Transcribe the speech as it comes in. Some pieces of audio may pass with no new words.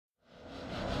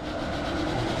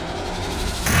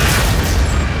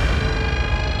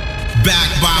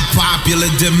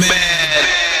popular demand.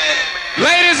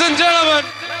 Ladies and gentlemen,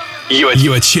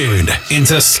 you are tuned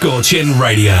into Scorching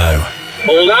Radio.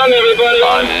 Hold on, everybody.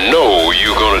 I know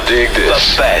you're gonna dig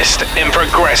this. The best in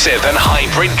progressive and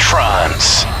hybrid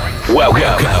trance.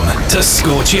 Welcome to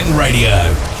Scorching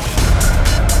Radio.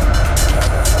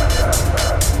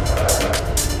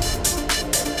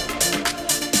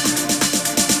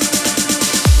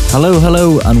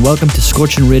 Hello, and welcome to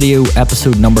Scorching Radio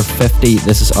episode number 50.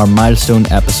 This is our milestone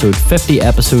episode, 50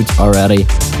 episodes already,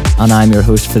 and I'm your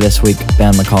host for this week,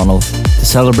 Ben McConnell, to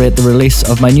celebrate the release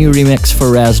of my new remix for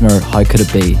Reznor, How Could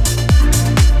It Be?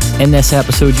 In this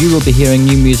episode, you will be hearing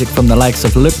new music from the likes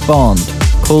of Luke Bond,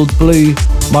 Cold Blue,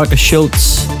 Marcus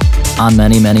Schultz, and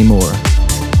many, many more.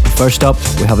 First up,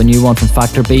 we have a new one from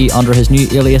Factor B under his new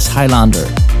alias Highlander.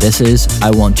 This is I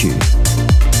Want You.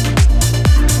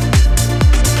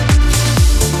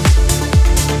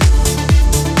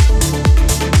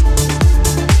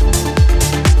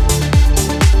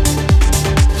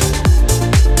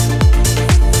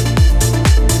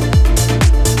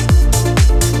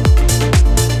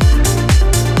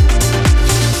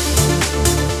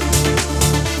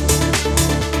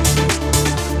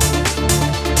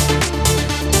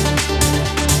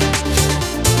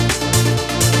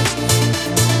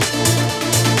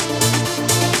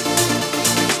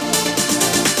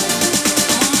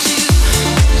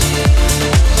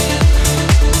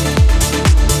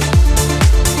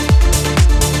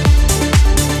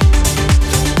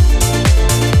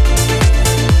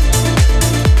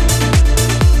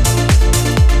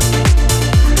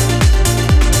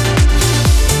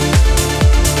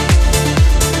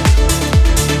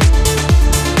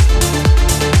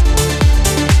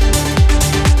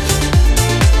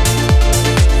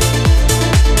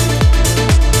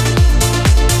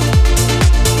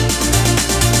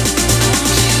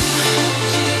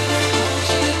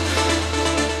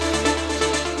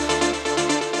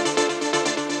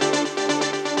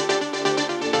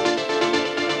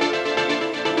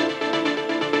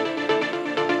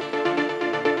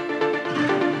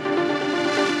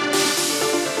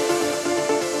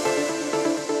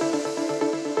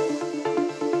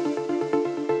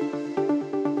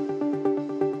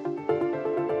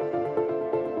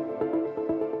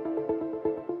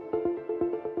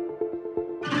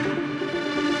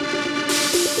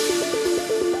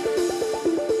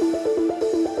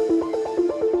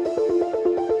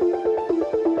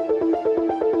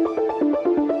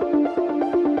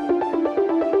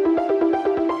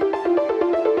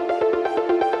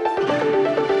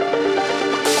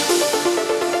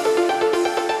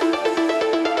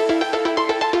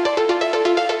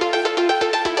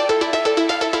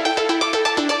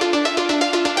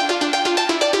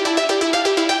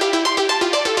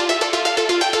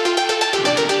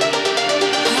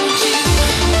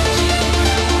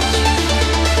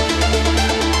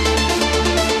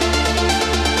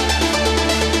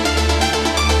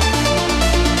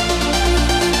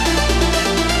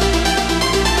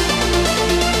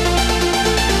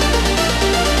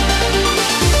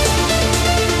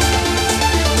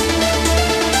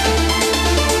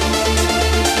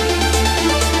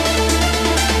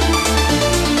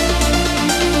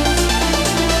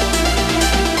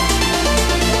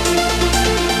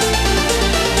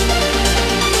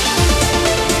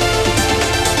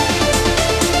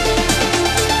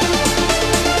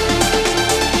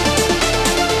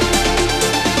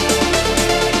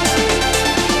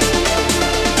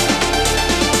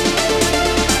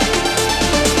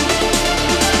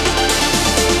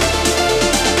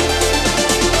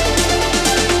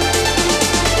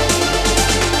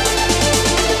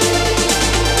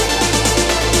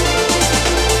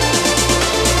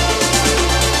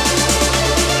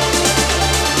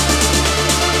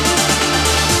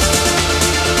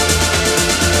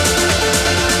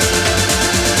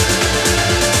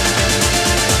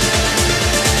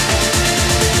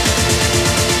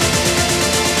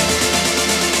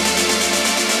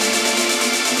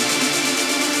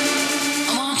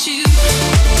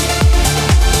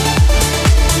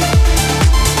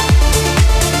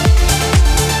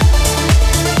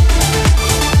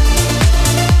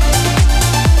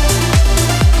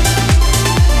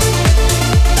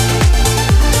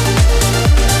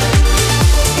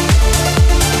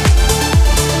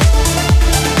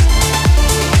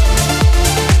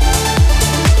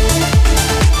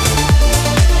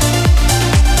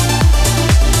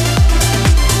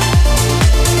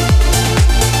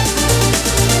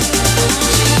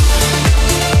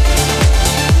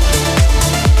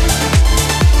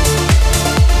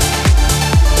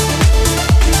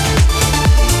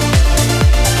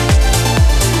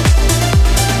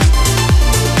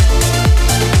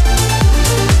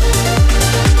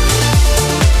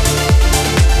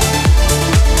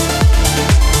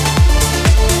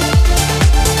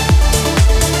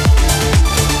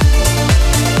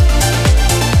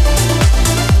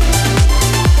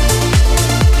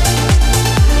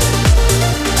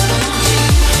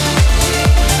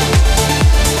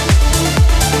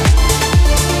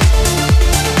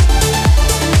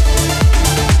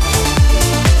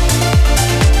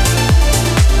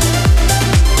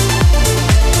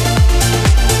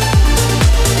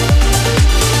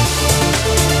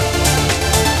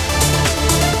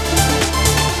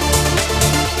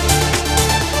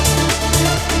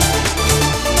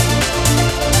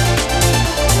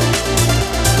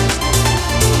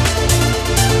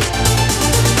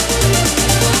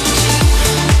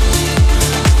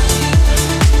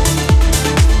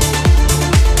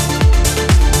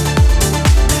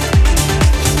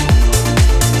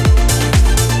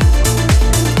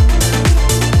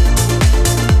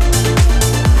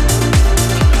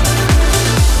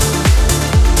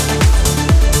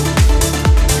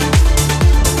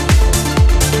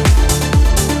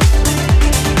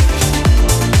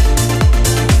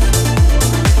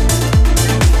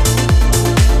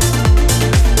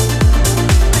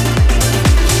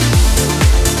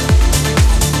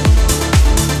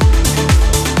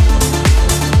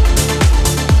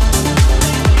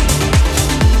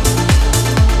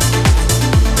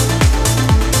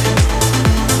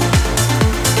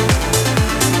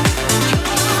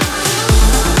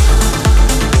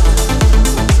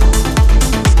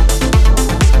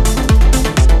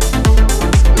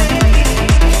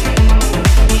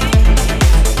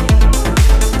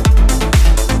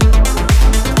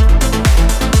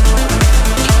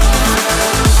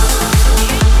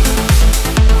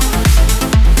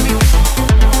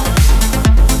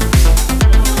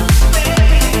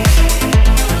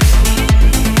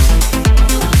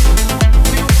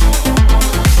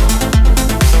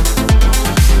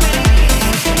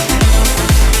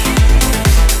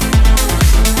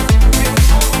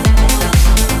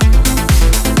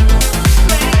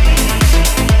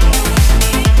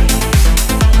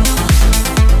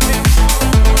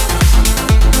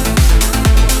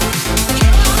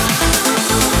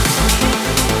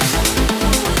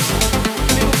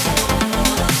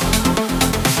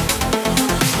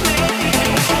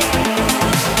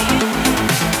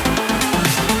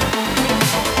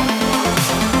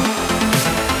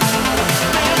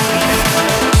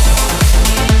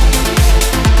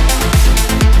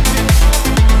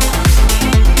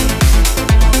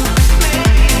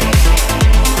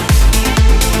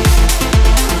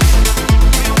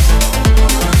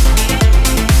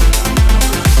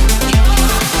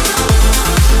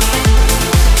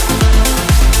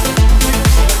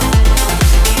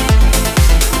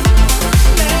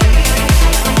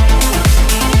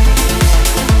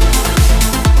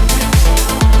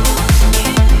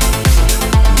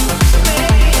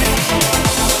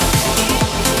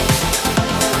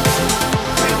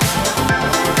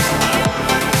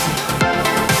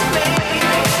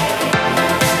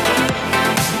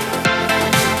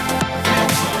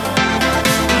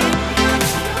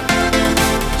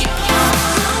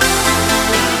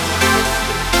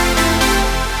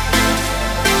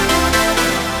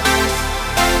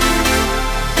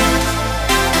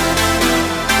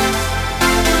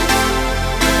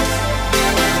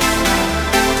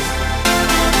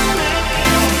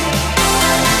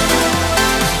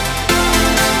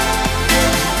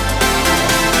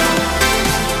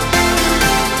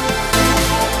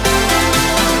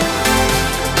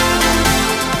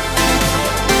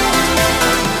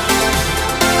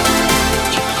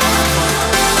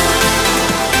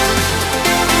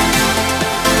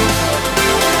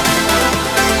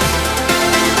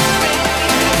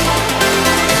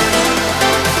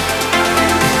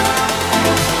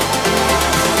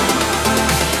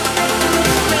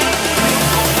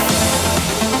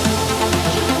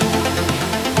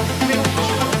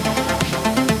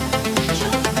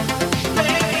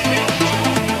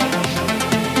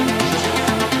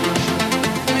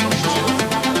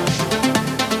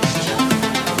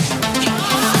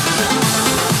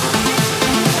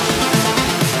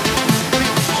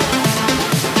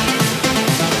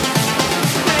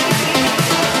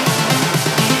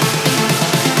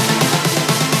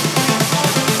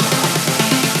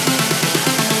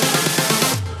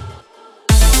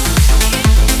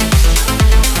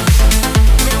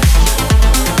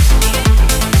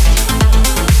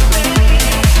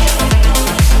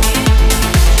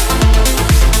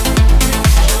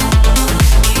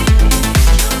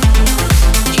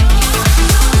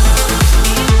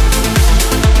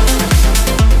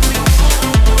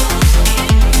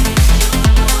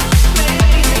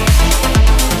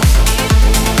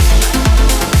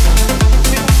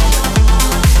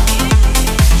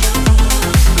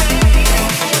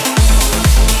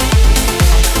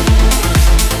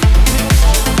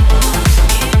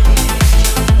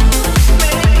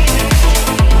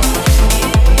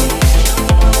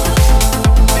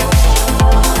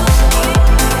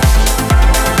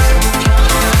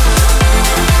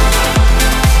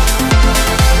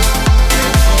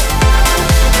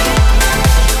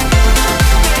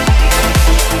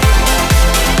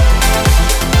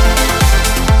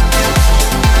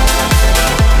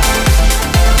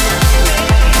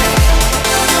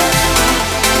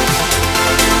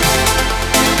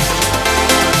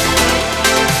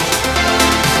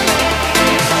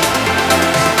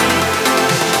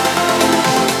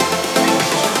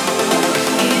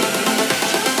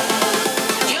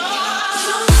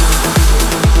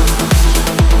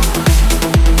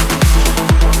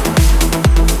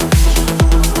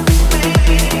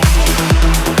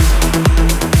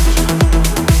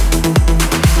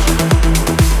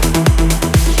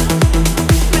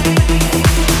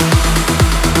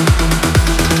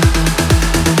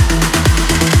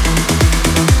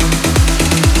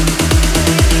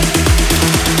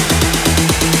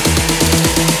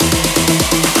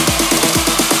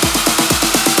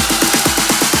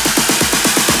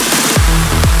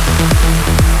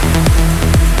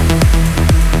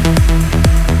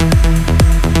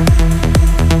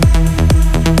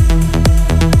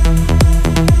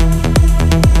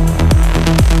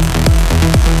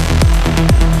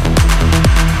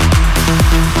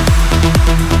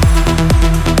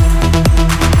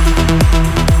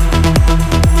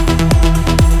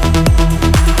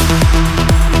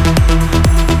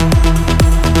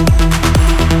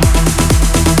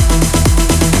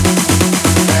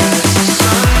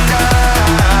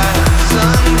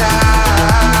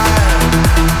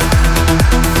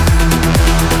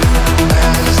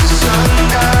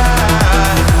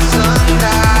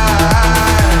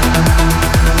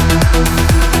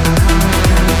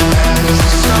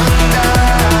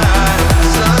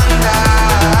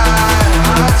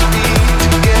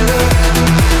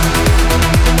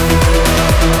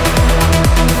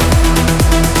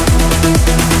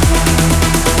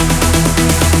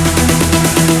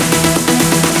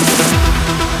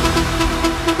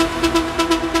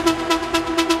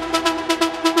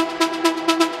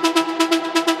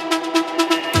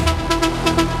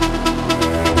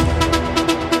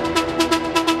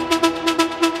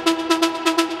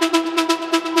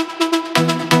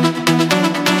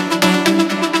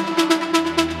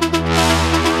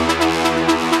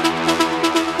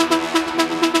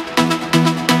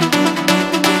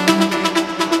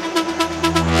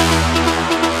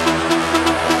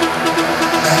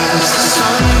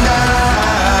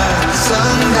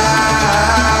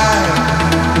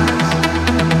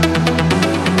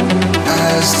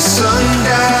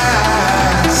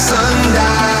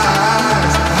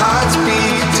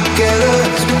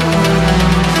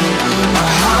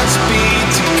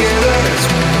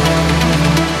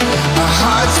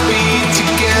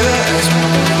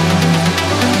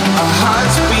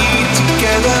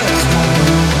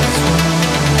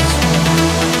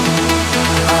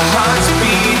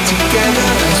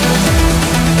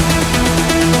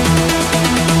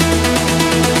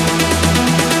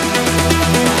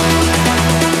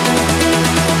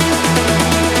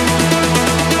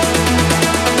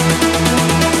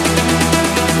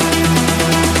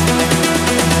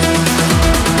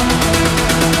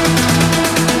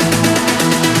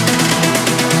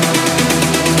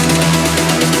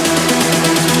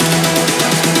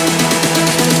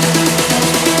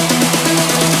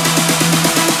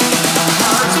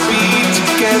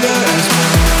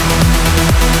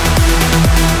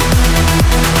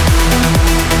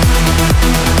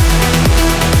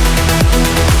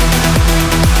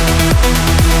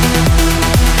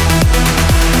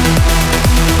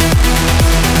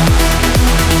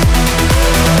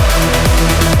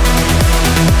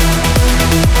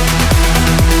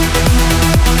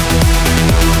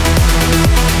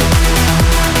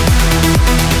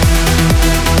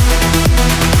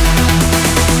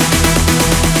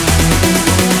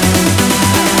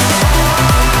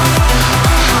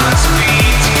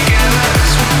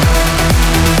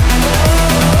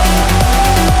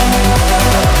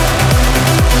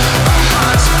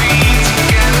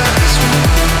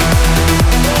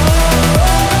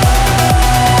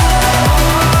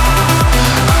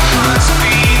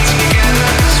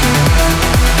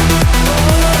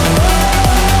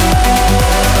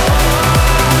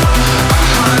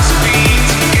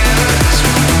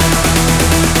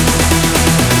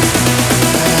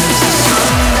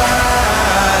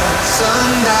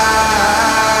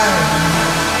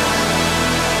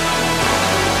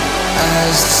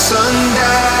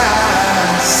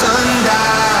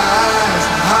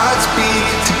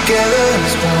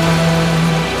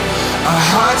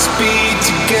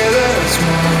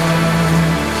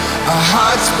 Our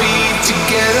hearts beat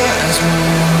together as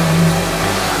one.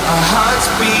 Our hearts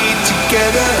beat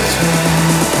together as one.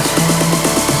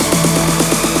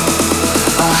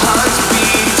 Our hearts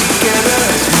beat together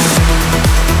as one.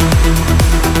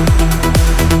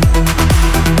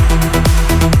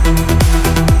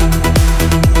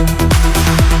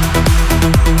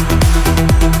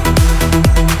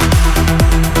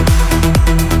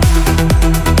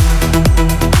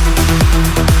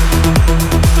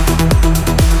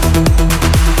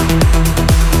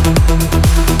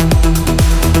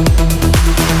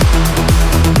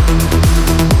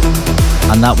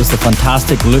 And that was the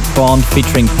fantastic Luke Bond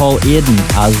featuring Paul Aiden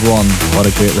as One. What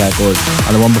a great record.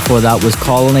 And the one before that was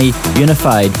Colony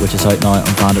Unified, which is out now on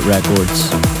Bandit Records.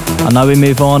 And now we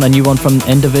move on, a new one from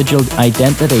Individual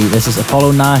Identity. This is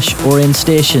Apollo Nash, Orient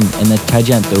Station in the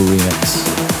Tagento remix.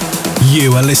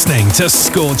 You are listening to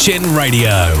Scorching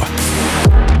Radio.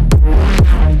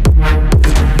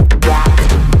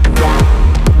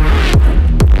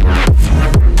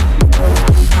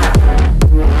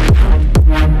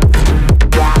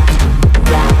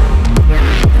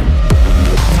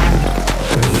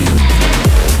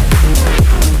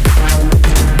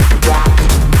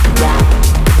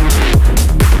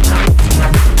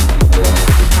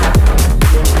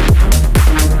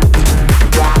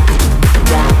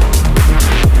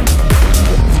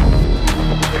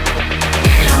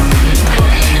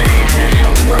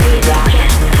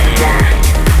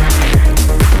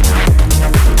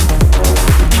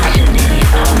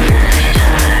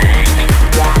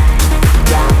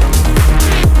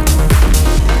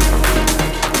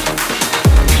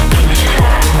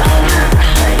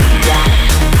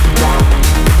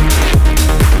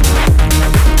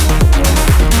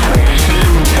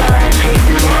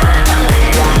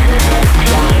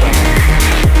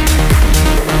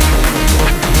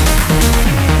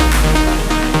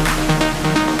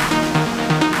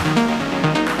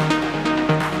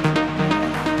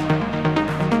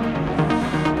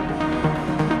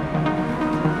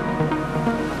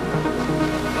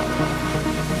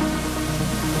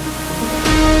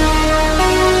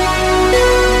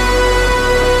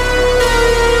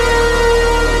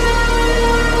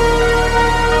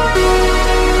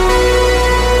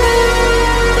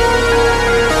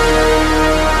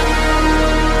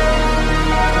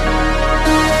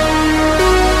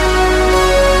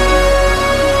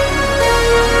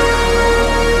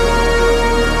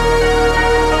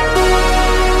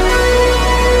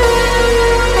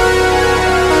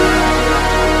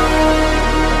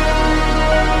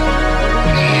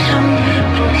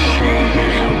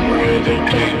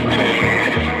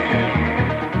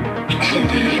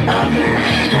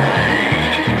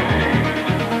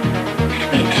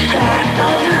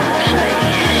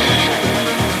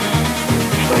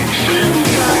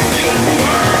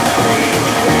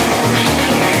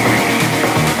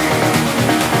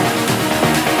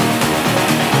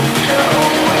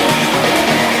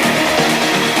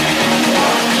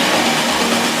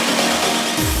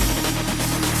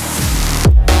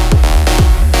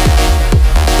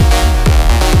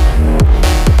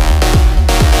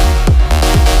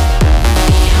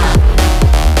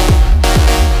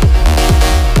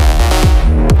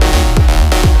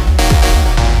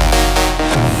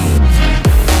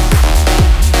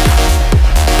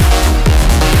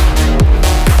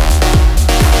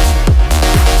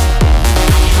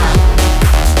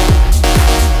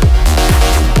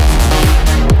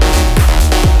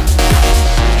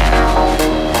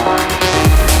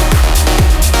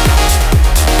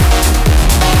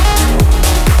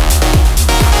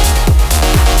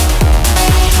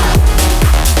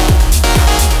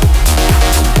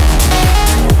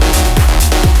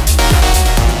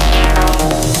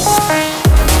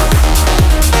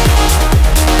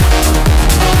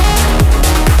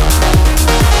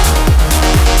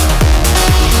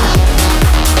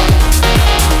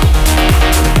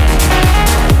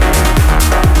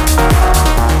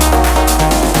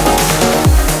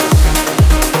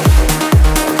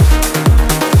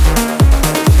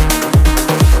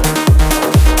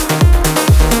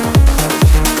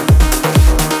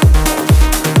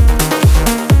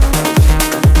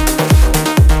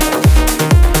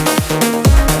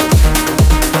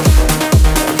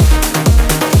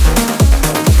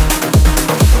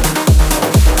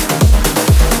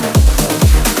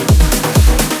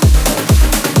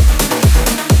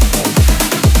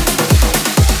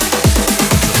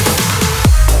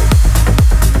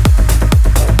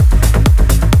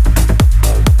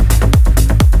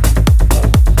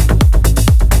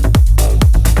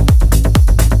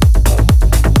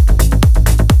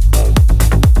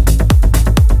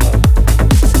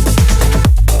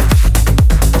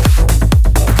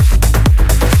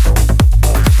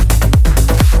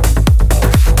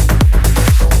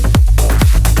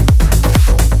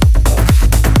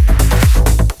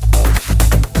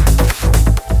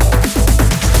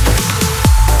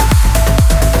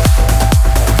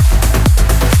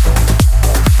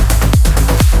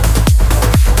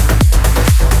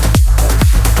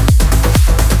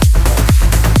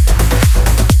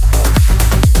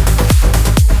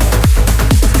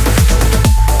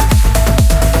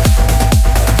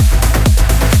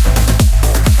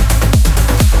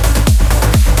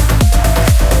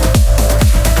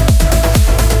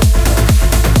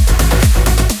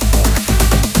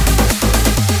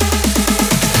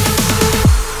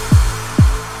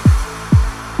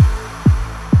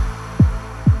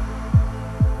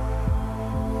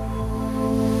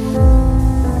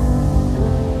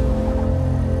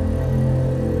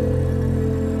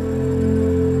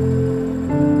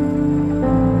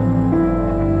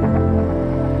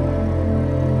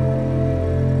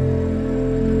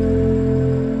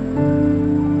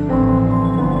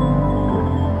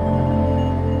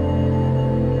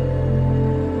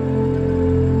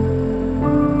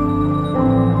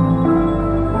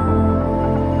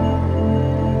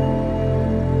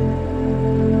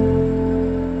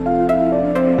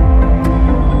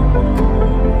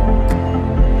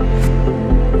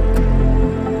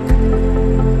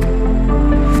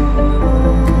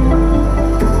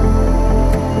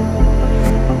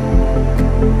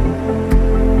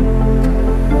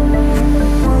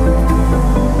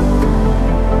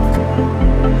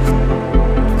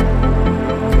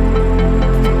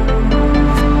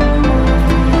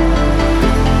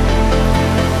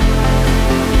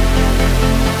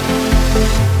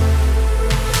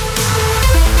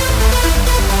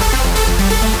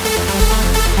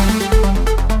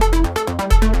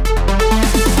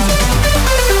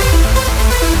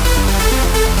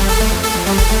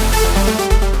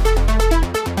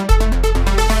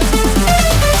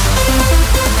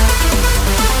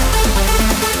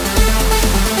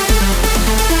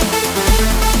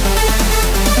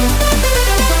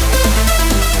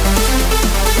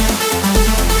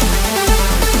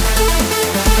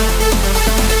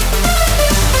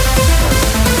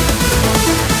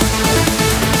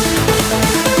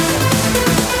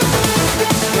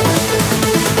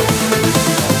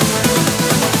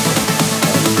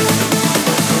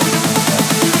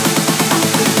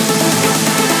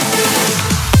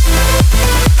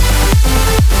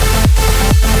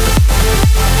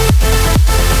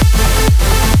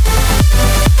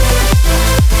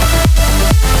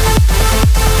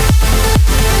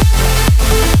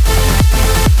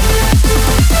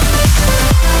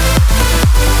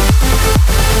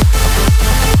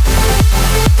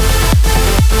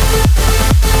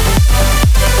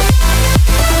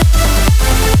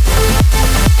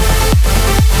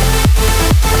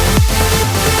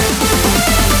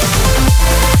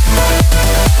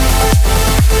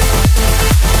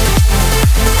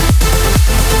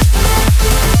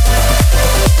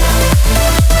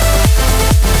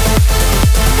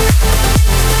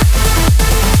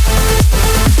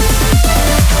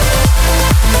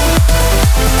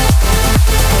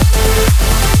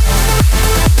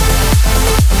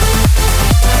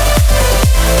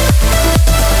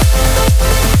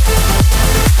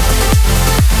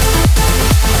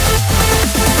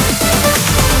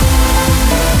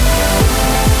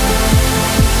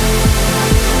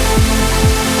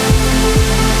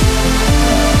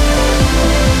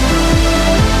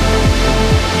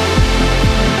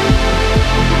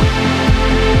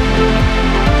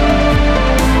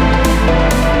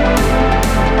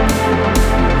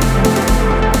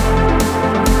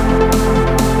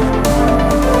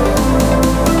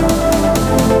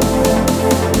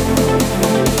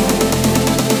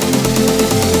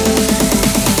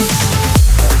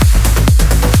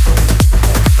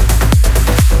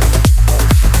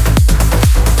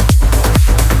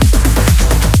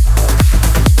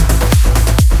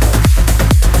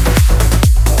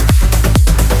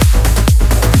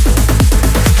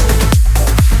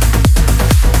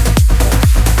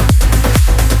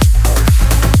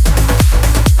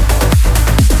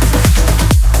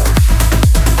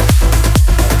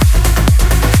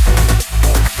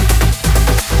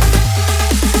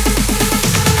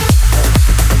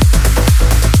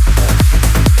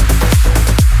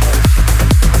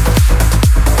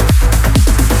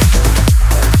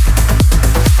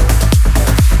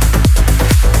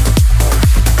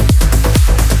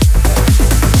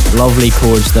 Lovely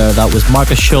chords there. That was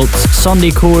Markus Schulz, Sunday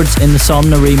Chords in the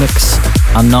Somna remix.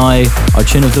 And now, our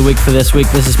tune of the week for this week.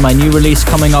 This is my new release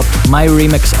coming up, my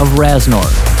remix of Reznor.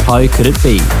 How Could It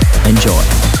Be? Enjoy.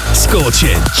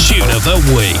 Scorching Tune of the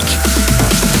Week.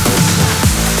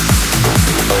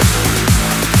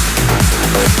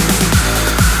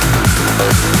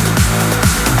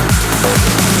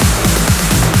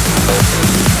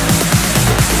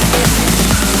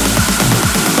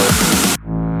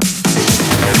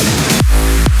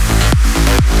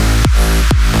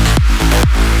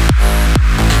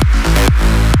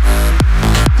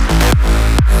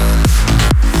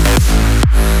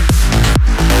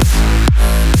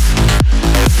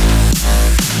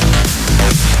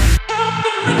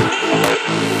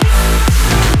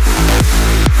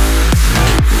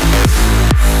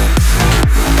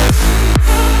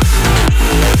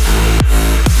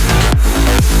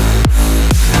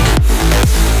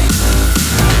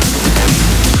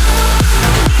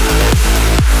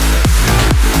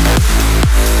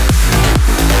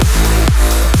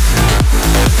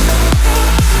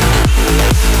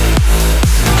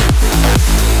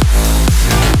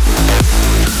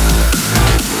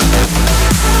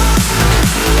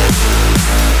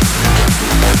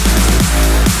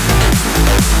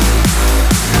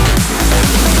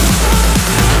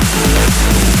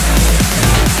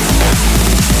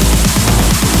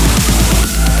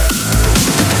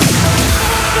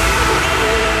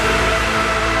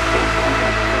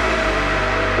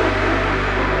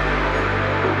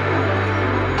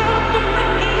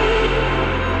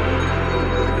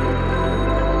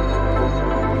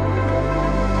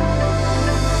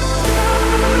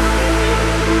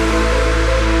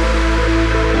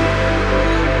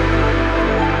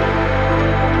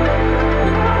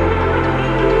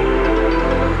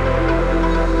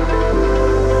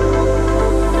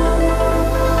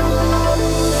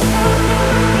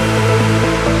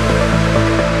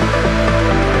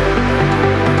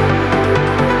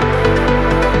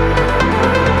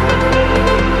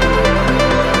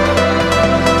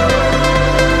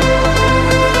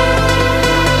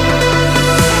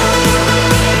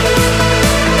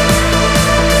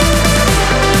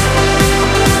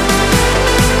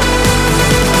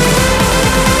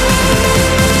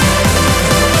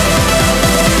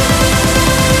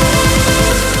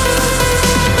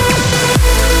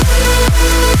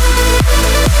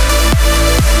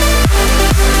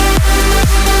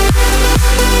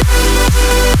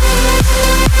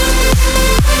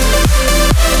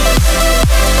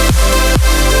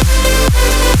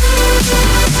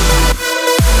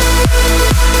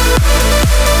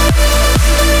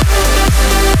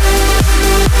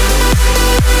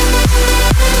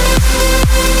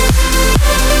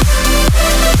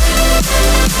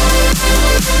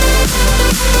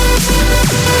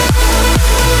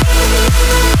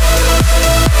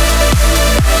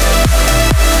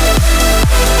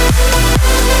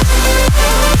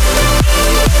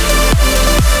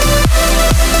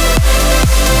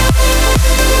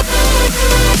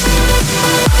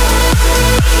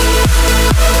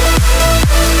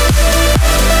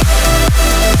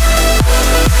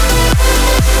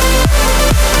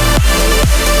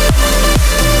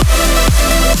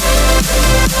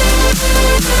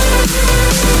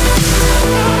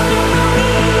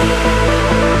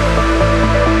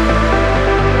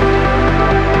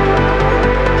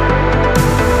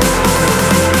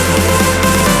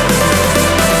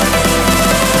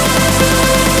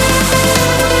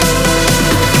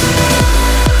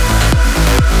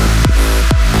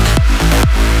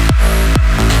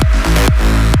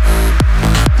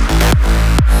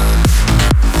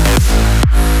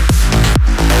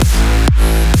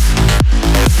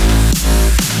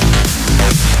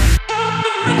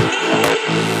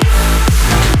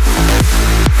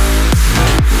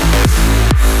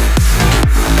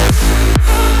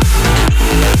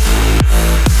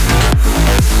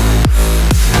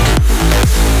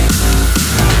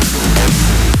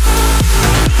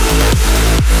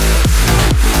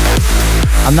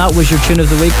 And that was your tune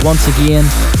of the week. Once again,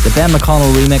 the Ben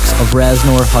McConnell remix of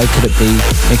Reznor, How Could It Be?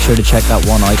 Make sure to check that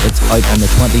one out. It's out on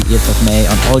the 28th of May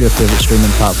on all your favourite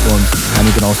streaming platforms, and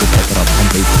you can also pick it up on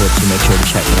Beatport, so make sure to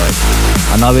check it out.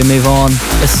 And now we move on.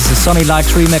 This is the Sonny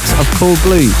Lax remix of Cold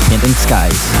Blue, Painting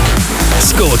Skies.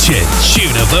 Scorching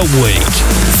Tune of the Week.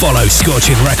 Follow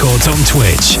Scorching Records on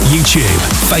Twitch, YouTube,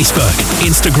 Facebook,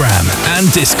 Instagram,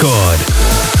 and Discord.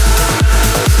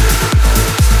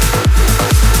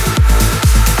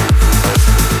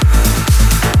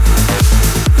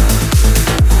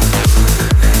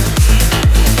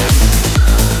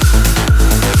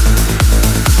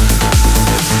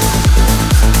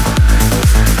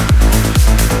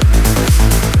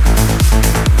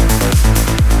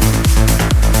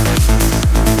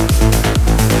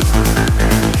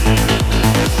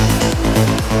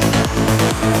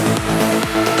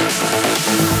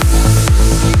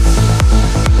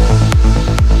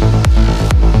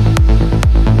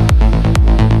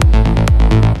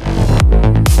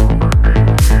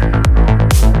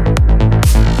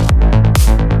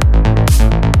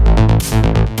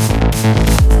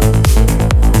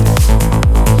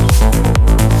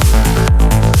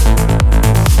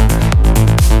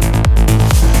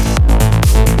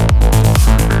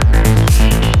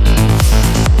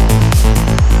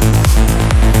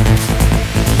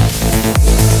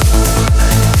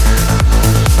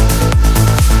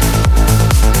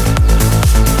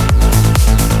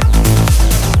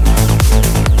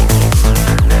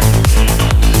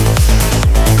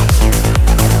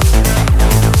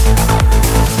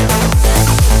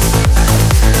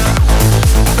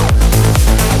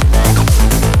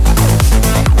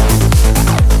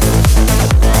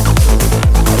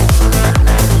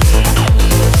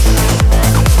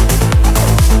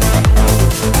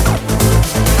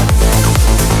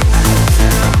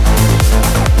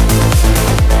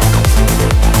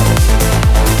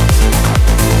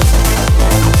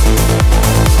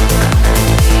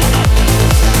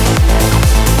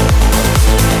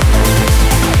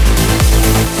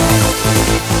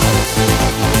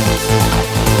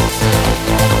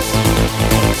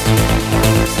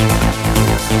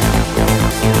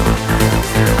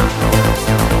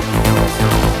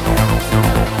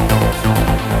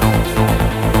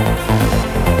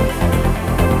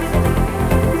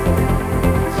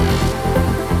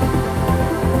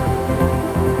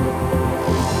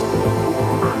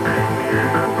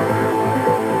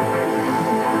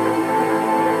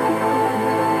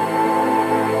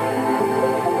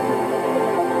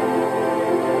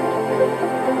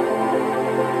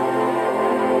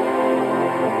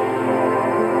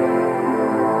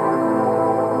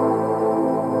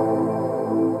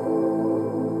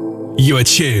 You are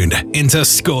tuned into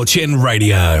Scorching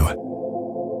Radio.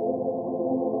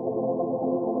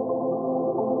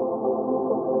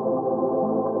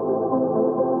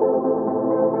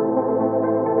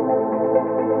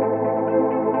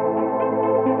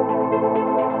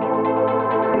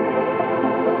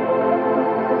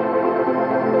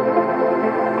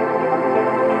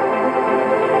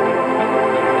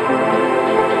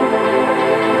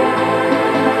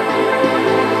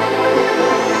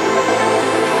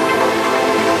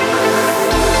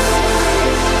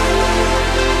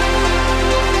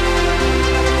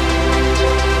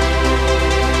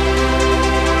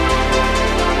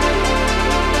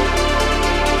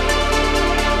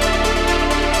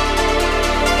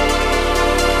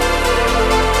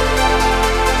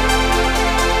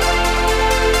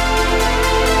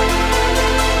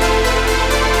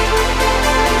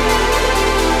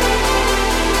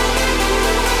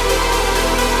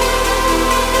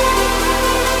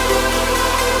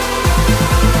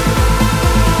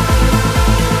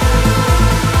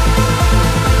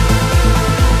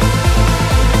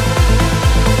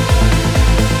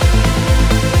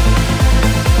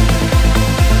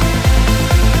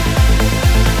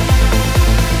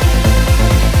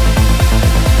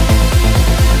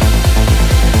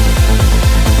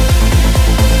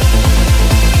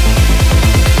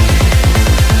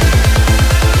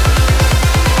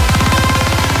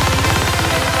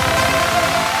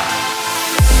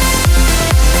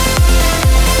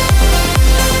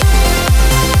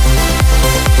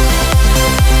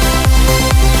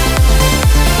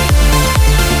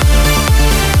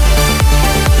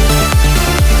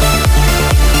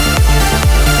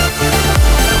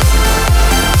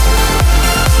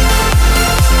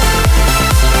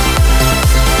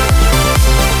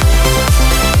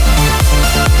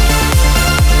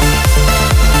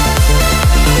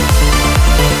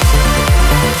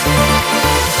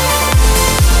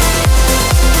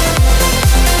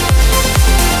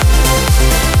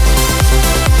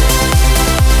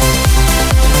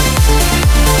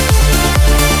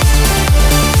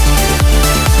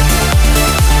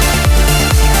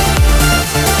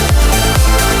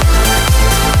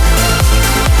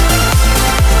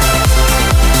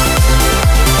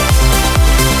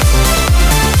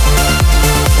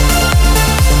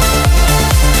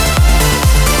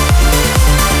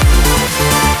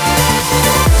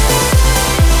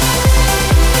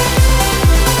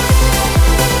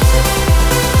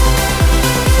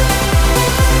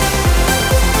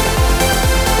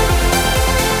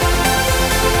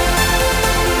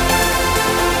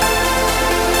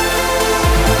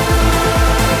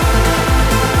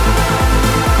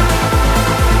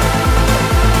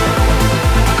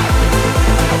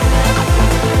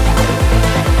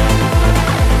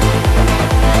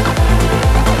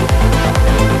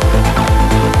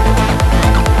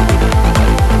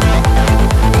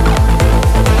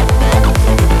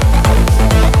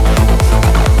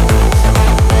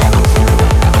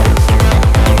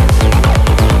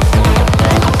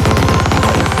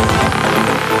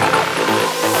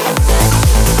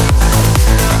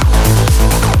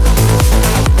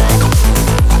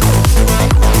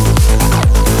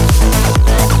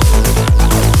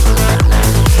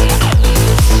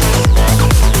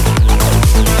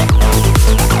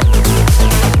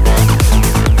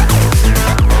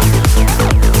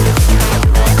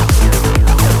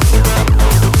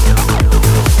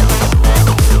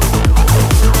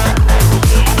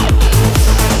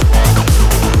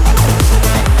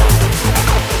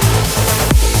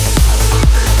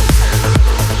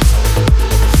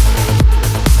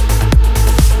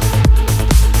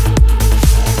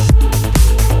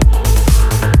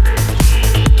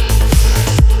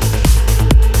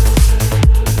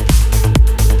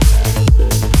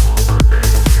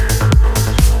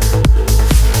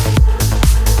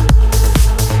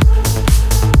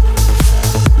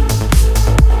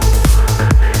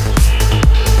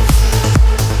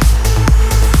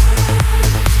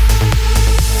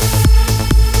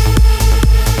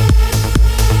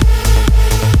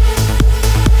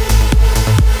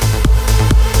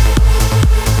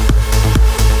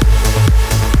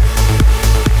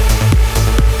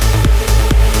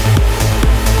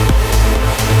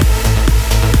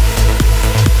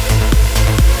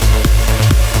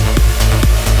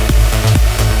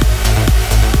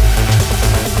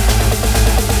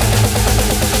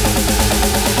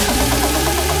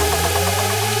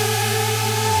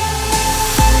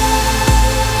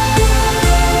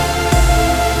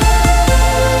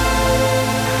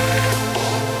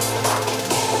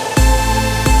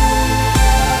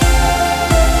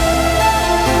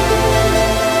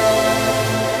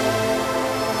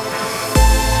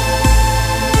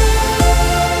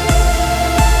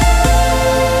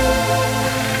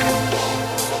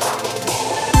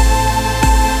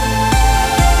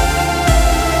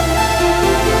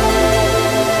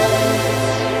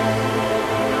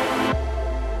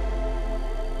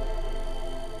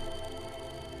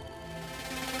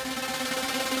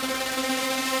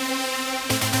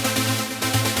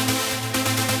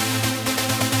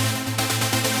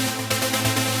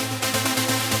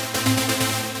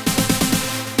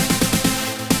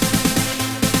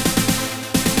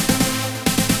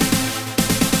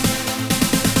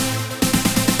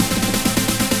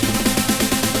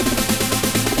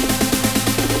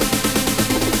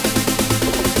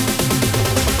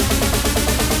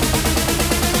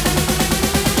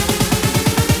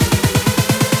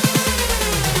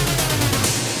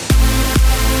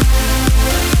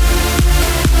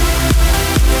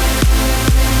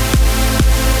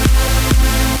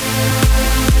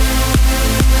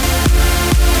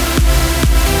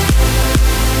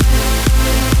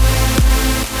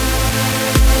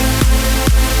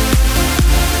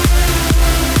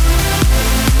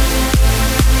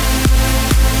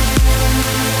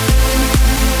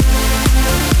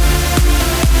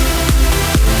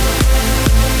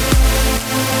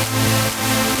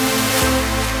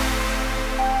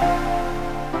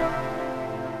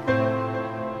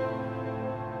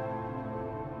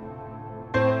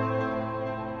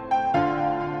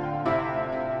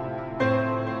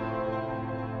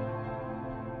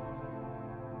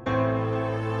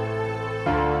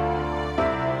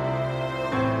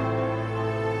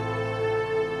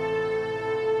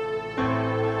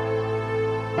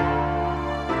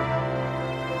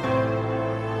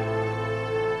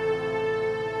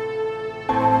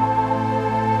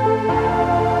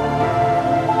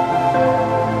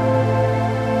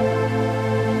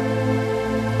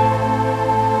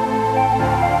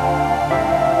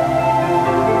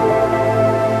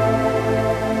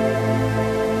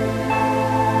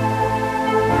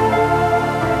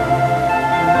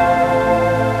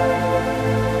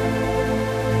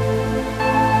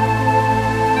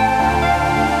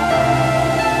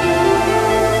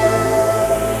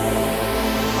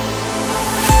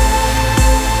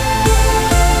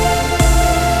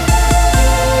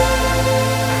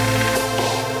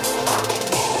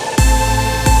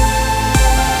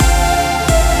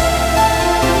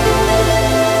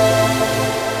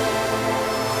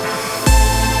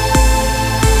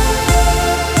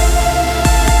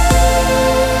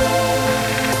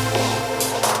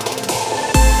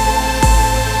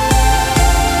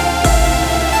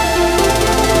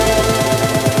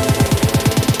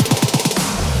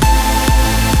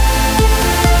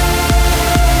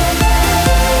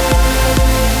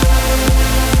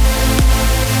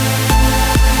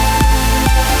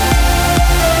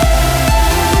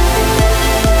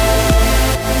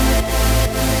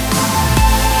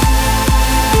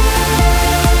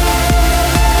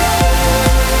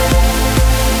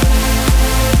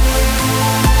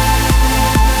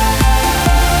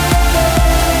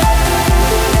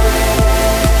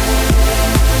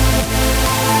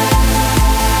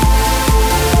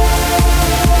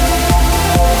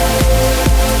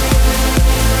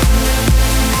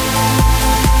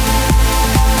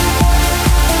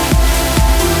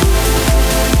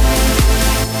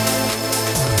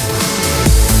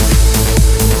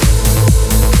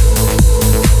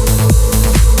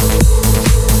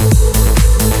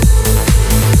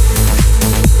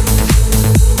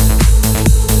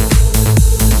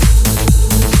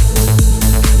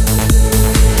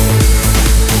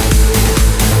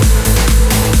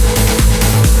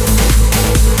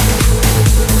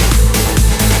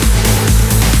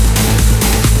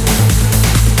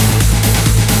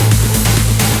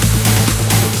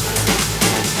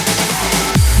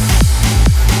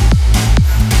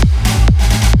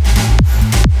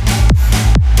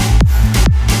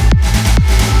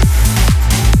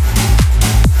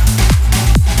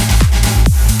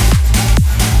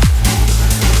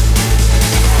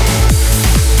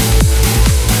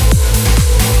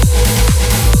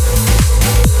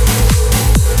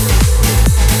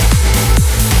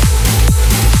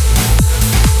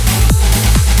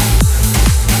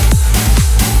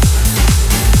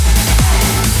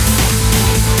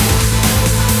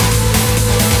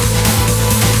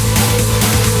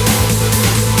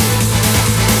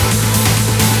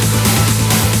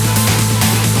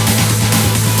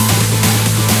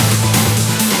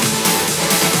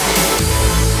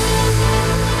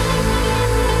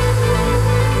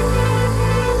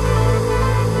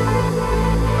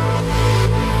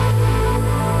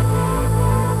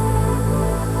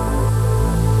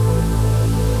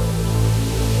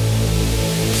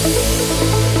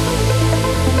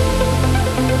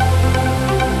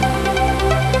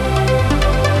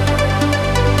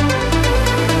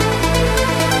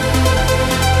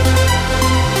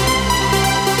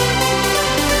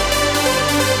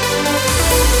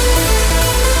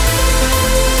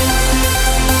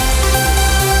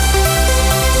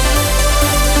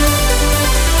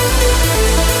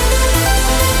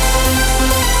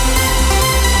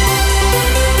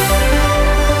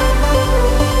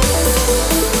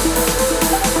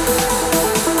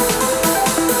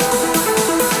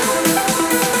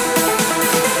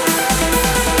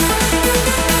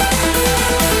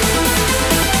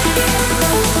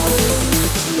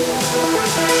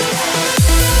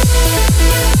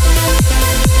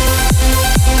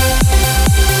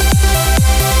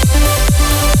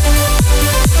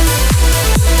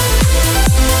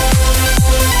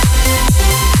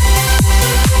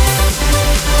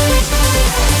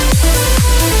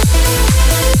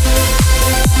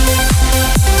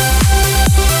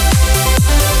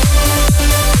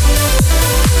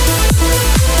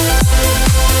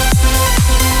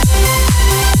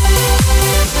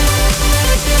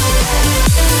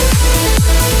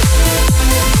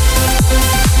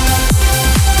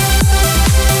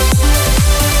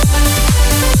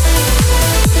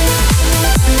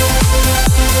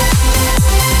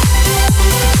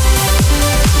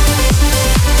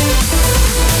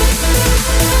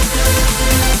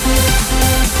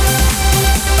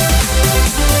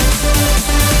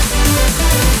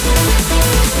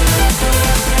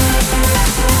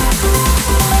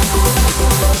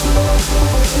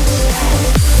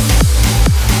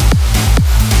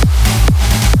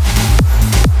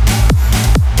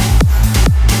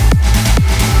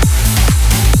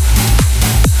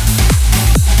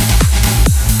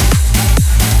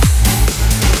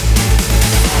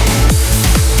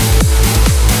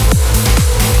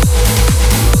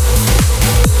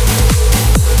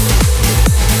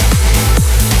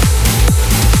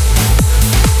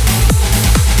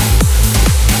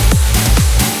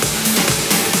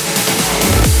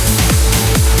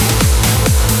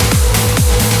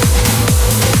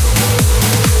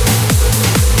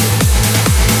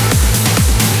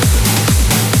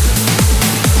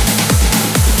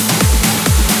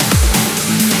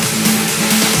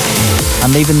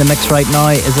 And leaving the mix right now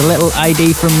is a little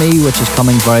ID from me, which is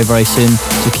coming very, very soon,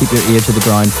 so keep your ear to the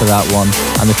ground for that one.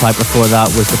 And the track before that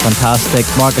was the fantastic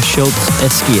Markus Schulz,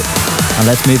 Escape. And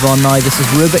let's move on now. This is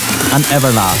Rubik and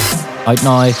Everlast, out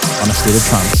now on A State of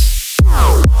Trance.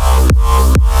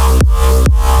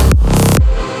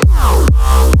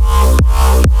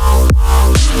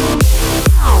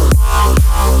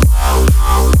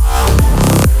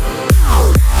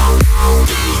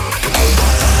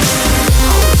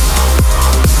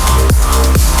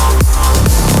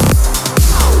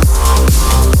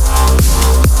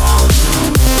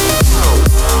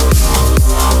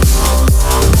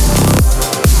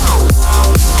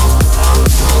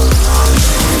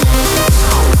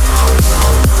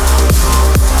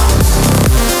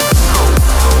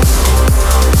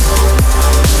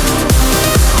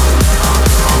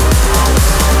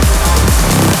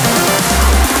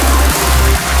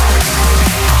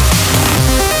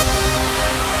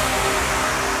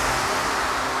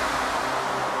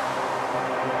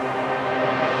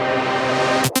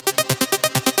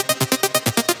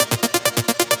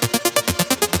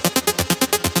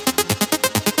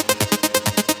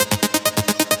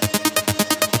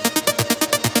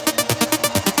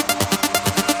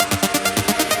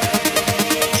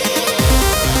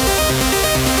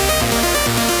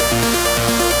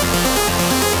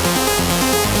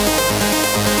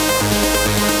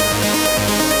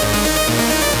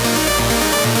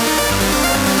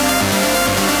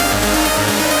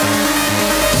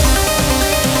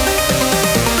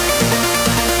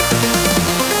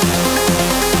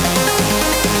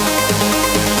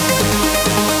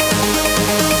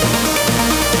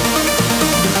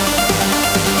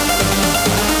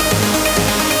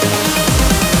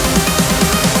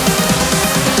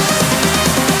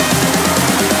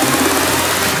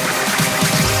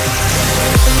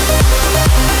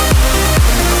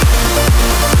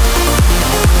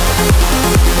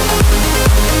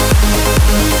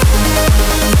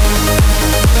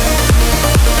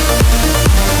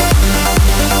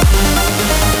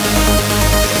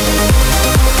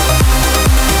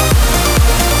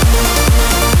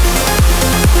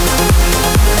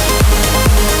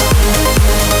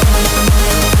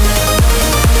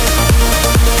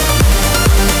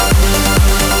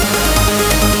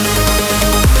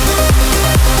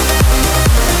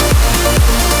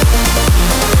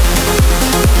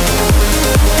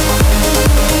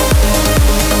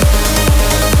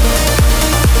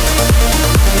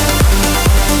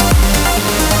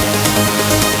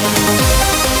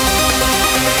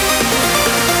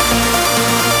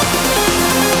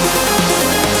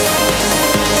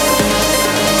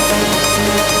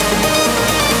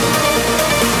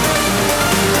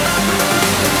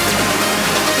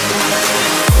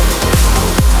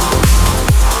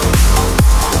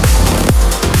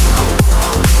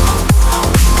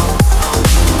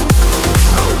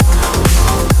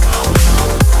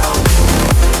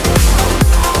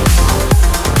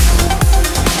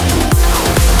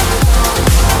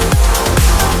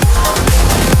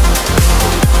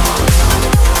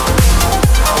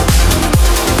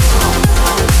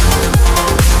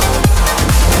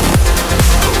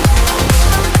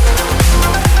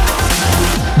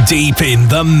 Deep in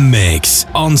the mix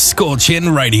on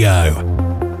Scorching Radio.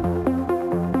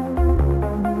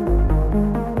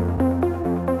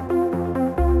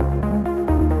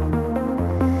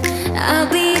 I'll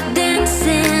be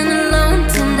dancing alone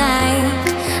tonight.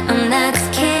 I'm not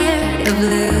scared of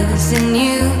losing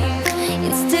you.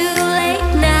 It's too late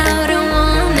now, don't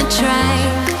wanna try.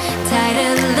 Tired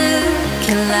of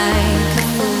looking like a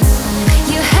fool.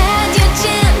 You had your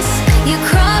chance, you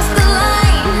crossed the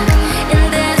line, and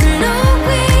there's no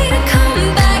way to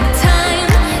come back time.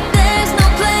 There's no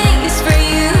place for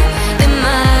you in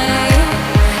my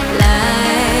life.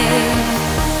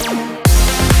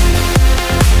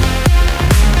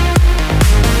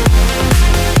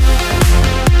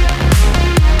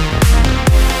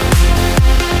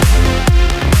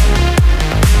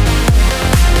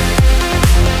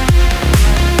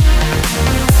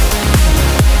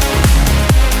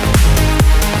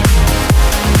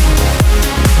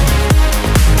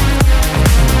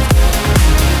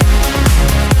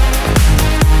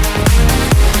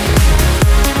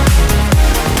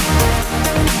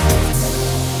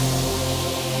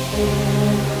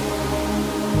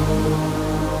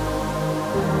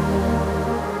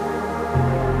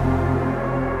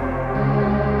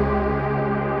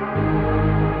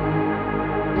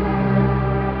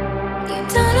 You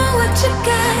don't know what you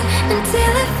got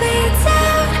until it fades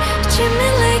out. Treat me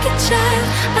like a child.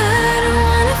 I don't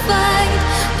wanna fight,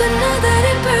 but know that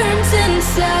it burns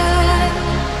inside.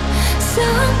 So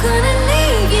I'm gonna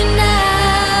leave you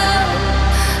now.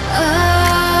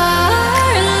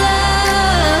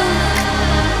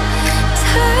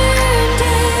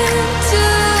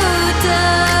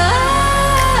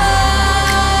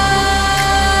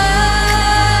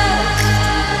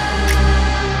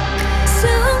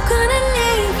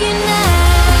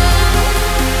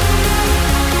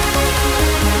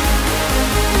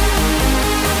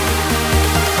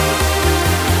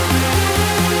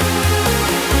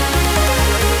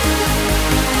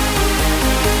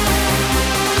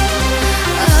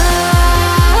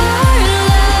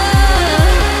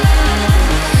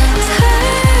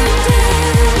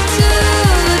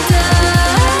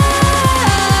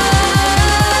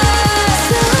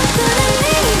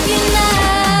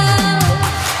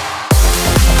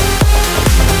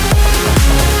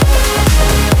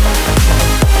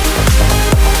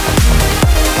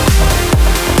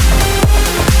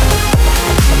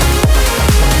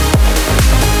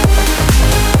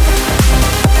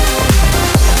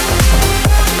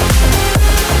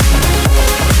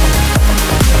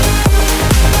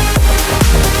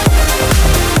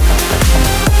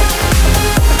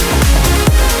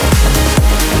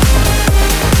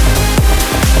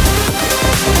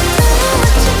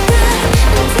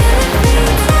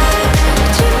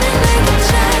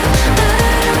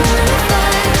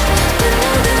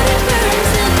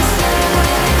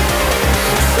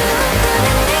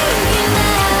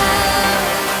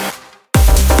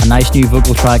 fresh new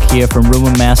vocal track here from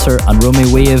Roman Messer and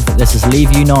Romy Wave. This is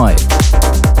Leave You Now.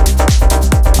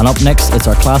 And up next, it's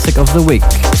our classic of the week.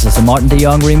 This is the Martin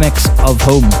DeYoung remix of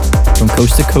Home from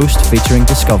Coast to Coast featuring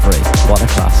Discovery. What a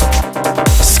classic.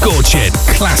 Scorching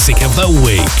classic of the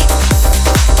week.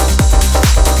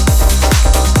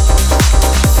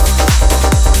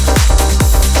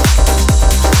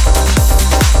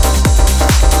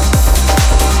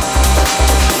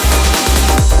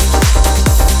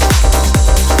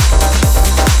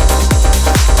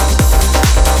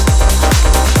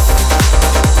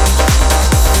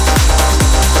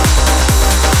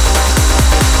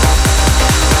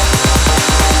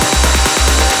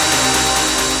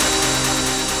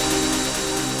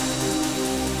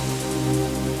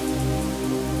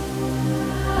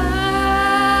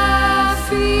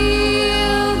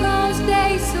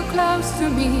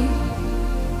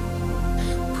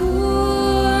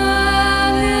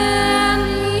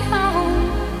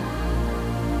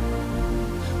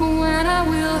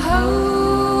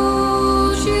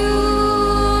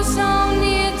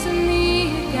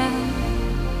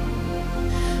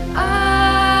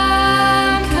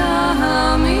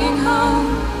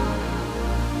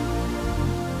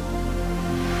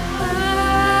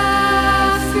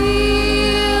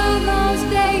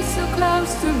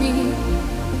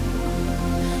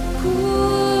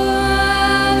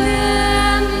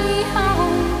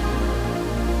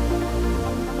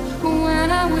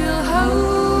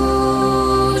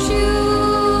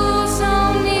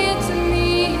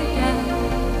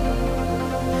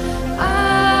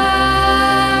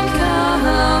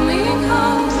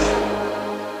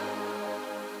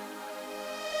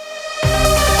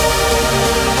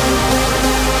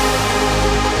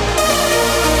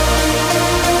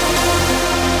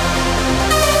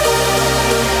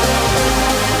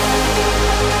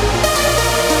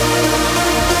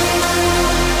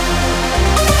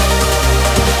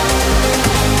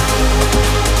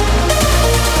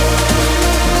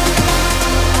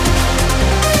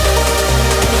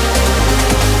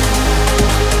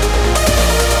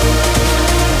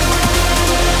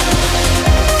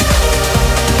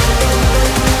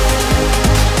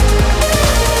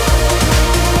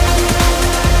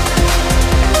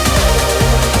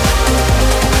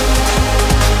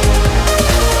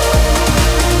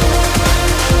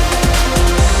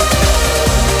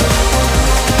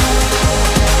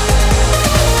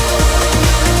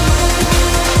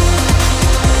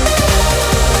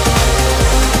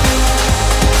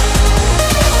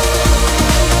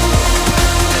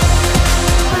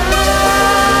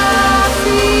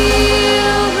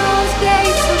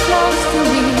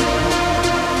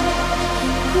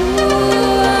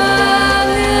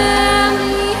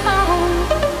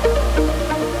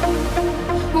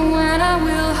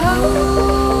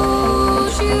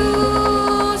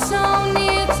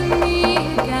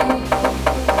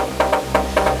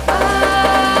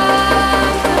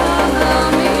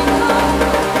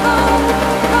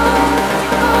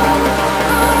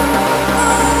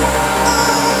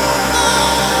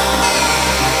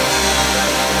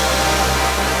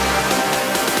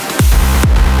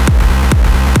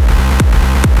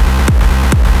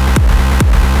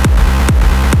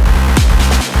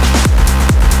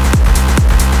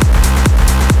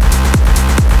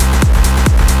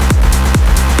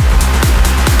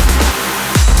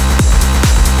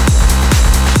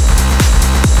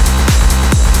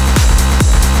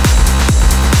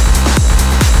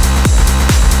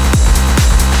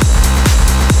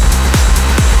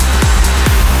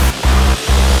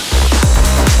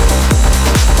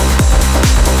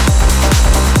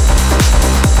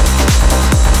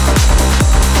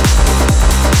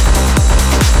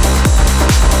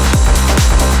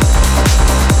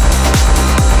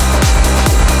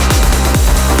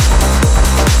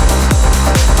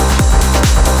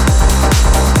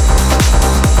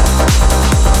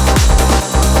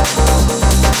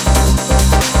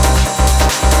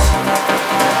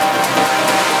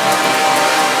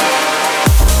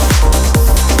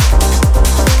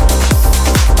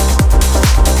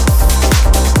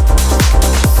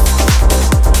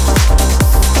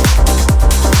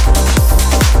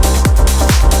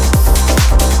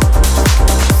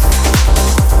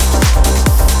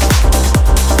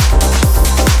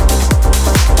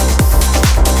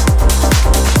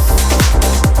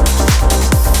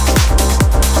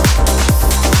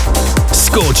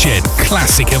 Scorching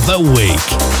Classic of the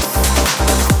Week.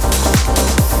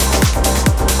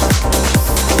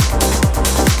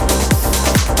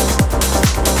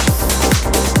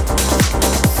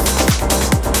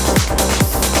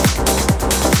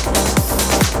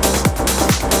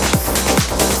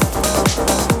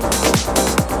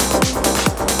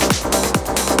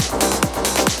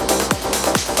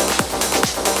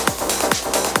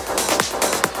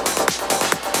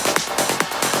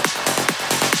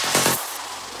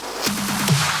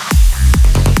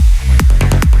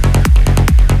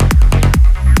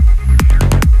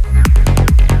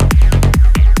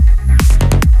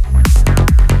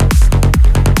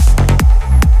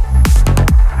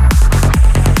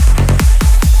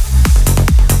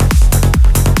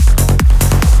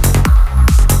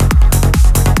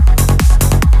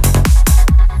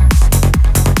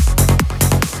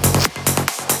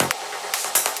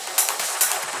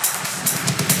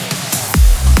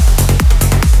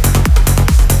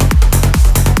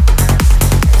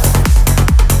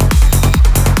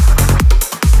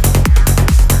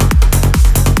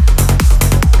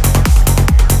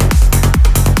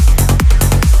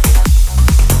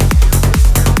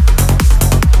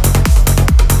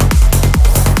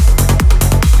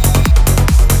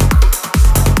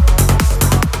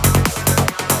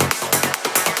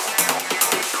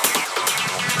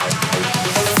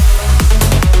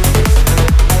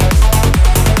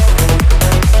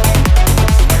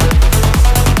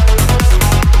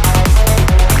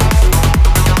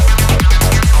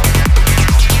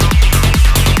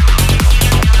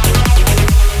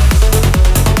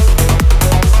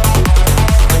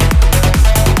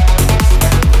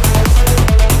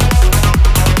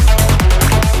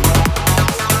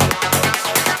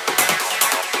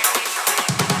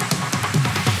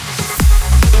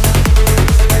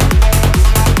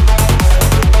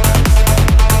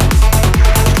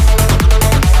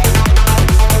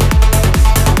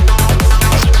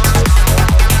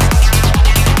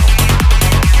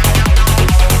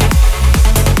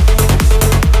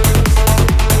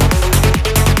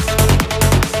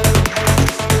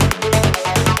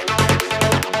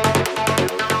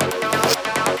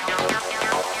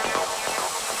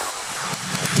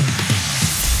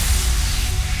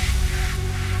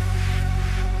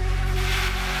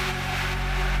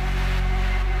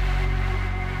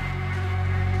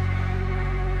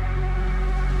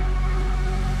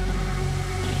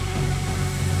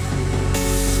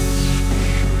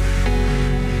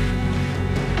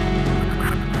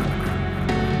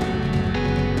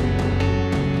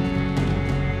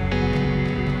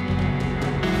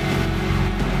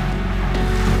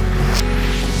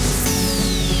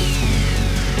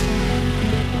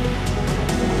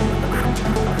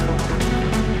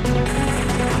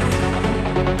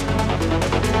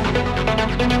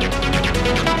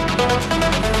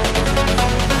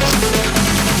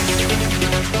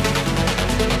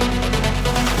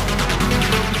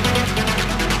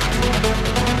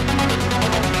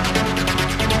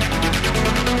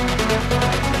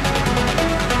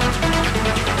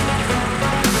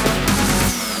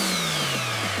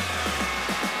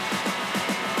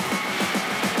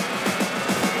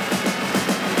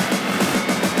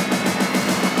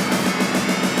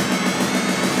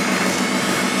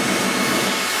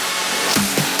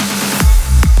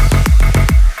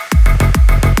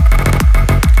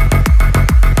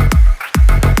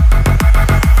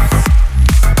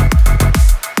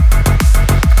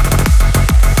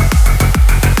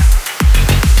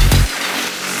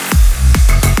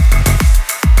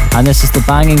 And this is the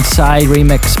banging side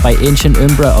remix by Ancient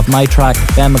Umbra of my track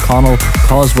Ben McConnell,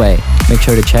 Causeway. Make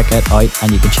sure to check it out,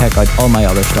 and you can check out all my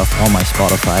other stuff on my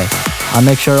Spotify. And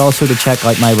make sure also to check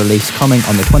out my release coming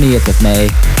on the 28th of May,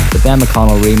 the Ben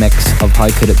McConnell remix of How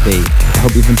Could It Be. I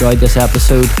hope you've enjoyed this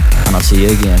episode, and I'll see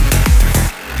you again.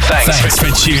 Thanks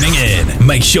for tuning in.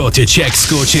 Make sure to check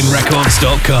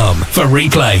scorchingrecords.com for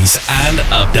replays and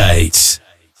updates.